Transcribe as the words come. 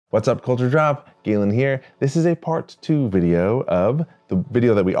What's up, Culture Drop? Galen here. This is a part 2 video of the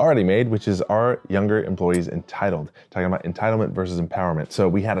video that we already made, which is Are Younger Employees Entitled? Talking about entitlement versus empowerment. So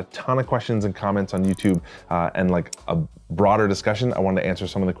we had a ton of questions and comments on YouTube and like a broader discussion. I wanted to answer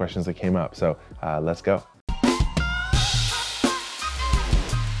some of the questions that came up. So let's go.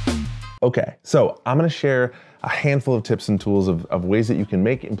 Okay, so I'm gonna share a handful of tips and tools of ways that you can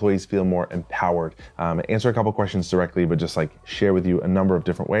make employees feel more empowered. Answer a couple questions directly, but just like share with you a number of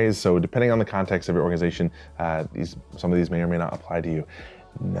different ways. So depending on the context of your organization, some of these may or may not apply to you.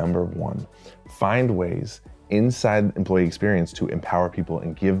 Number one, find ways inside employee experience to empower people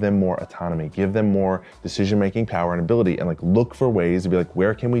and give them more autonomy, give them more decision-making power and ability, and like look for ways to be like,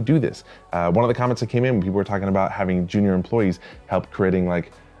 where can we do this? One of the comments that came in when people were talking about having junior employees help creating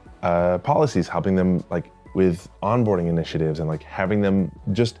like policies, helping them like with onboarding initiatives and like having them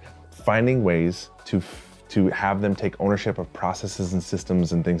just finding ways to have them take ownership of processes and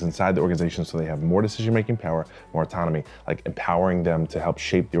systems and things inside the organization so they have more decision-making power, more autonomy, like empowering them to help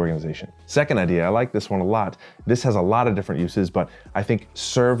shape the organization. Second idea, I like this one a lot. This has a lot of different uses, but I think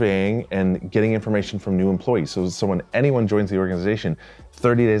surveying and getting information from new employees. So when anyone joins the organization,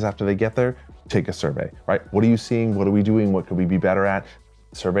 30 days after they get there, take a survey, right? What are you seeing? What are we doing? What could we be better at?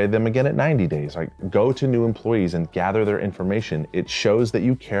 Survey them again at 90 days. Like, go to new employees and gather their information. It shows that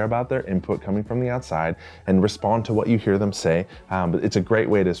you care about their input coming from the outside and respond to what you hear them say. But it's a great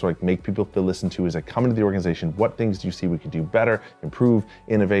way to sort of make people feel listened to as they come into the organization. What things do you see we could do better, improve,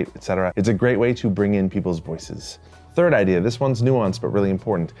 innovate, etc. It's a great way to bring in people's voices. Third idea, this one's nuanced but really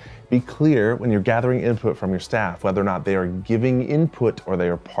important. Be clear when you're gathering input from your staff, whether or not they are giving input or they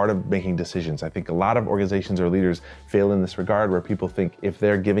are part of making decisions. I think a lot of organizations or leaders fail in this regard where people think if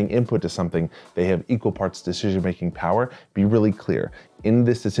they're giving input to something, they have equal parts decision-making power. Be really clear. In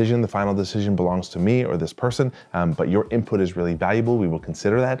this decision, the final decision belongs to me or this person, but your input is really valuable. We will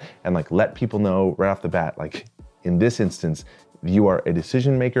consider that and like let people know right off the bat, like in this instance, you are a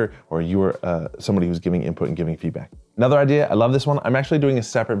decision maker or you are somebody who's giving input and giving feedback. Another idea, I love this one. I'm actually doing a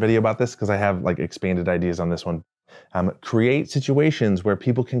separate video about this because I have like expanded ideas on this one. Create situations where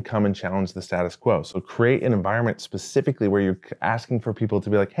people can come and challenge the status quo. So create an environment specifically where you're asking for people to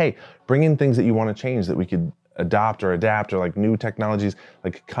be like, hey, bring in things that you want to change that we could adopt or adapt or like new technologies,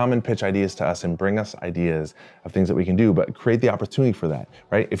 like come and pitch ideas to us and bring us ideas of things that we can do, but create the opportunity for that,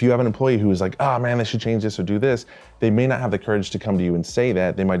 right? If you have an employee who is like, oh man, they should change this or do this, they may not have the courage to come to you and say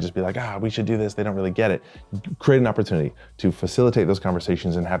that. They might just be like, we should do this. They don't really get it. Create an opportunity to facilitate those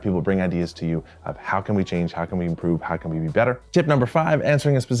conversations and have people bring ideas to you of how can we change, how can we improve, how can we be better? Tip number 5,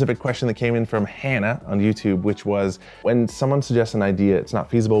 answering a specific question that came in from Hannah on YouTube, which was when someone suggests an idea, it's not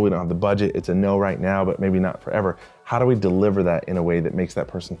feasible, we don't have the budget, it's a no right now, but maybe not forever. How do we deliver that in a way that makes that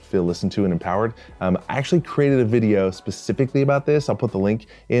person feel listened to and empowered? I actually created a video specifically about this. I'll put the link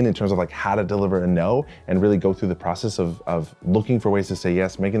in terms of like how to deliver a no and really go through the process of looking for ways to say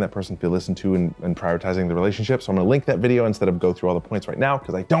yes, making that person feel listened to and prioritizing the relationship. So I'm gonna link that video instead of go through all the points right now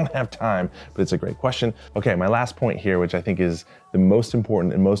because I don't have time, but it's a great question. Okay, my last point here, which I think is the most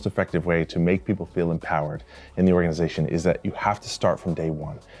important and most effective way to make people feel empowered in the organization is that you have to start from day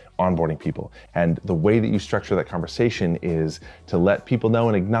one, onboarding people. And the way that you structure that conversation is to let people know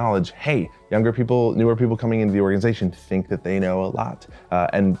and acknowledge, hey, younger people, newer people coming into the organization think that they know a lot.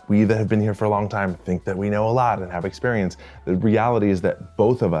 And we that have been here for a long time think that we know a lot and have experience. The reality is that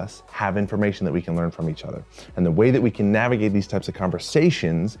both of us have information that we can learn from each other. And the way that we can navigate these types of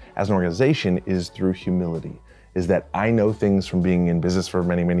conversations as an organization is through humility. Is that I know things from being in business for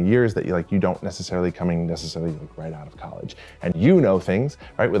many, many years that you don't necessarily coming necessarily like right out of college. And you know things,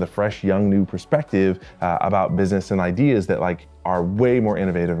 right, with a fresh, young, new perspective about business and ideas that like are way more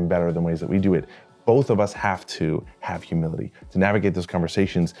innovative and better than ways that we do it. Both of us have to have humility to navigate those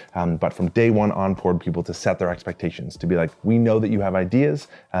conversations, but from day one onboard people to set their expectations, to be like, we know that you have ideas,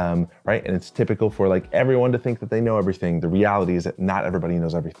 right? And it's typical for like everyone to think that they know everything. The reality is that not everybody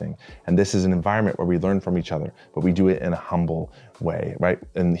knows everything. And this is an environment where we learn from each other, but we do it in a humble way, right?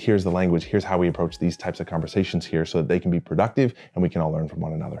 And here's the language, here's how we approach these types of conversations here so that they can be productive and we can all learn from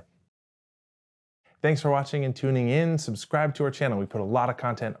one another. Thanks for watching and tuning in. Subscribe to our channel. We put a lot of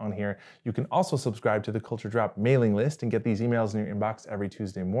content on here. You can also subscribe to the Culture Drop mailing list and get these emails in your inbox every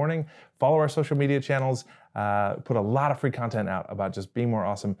Tuesday morning. Follow our social media channels. Put a lot of free content out about just being more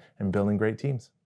awesome and building great teams.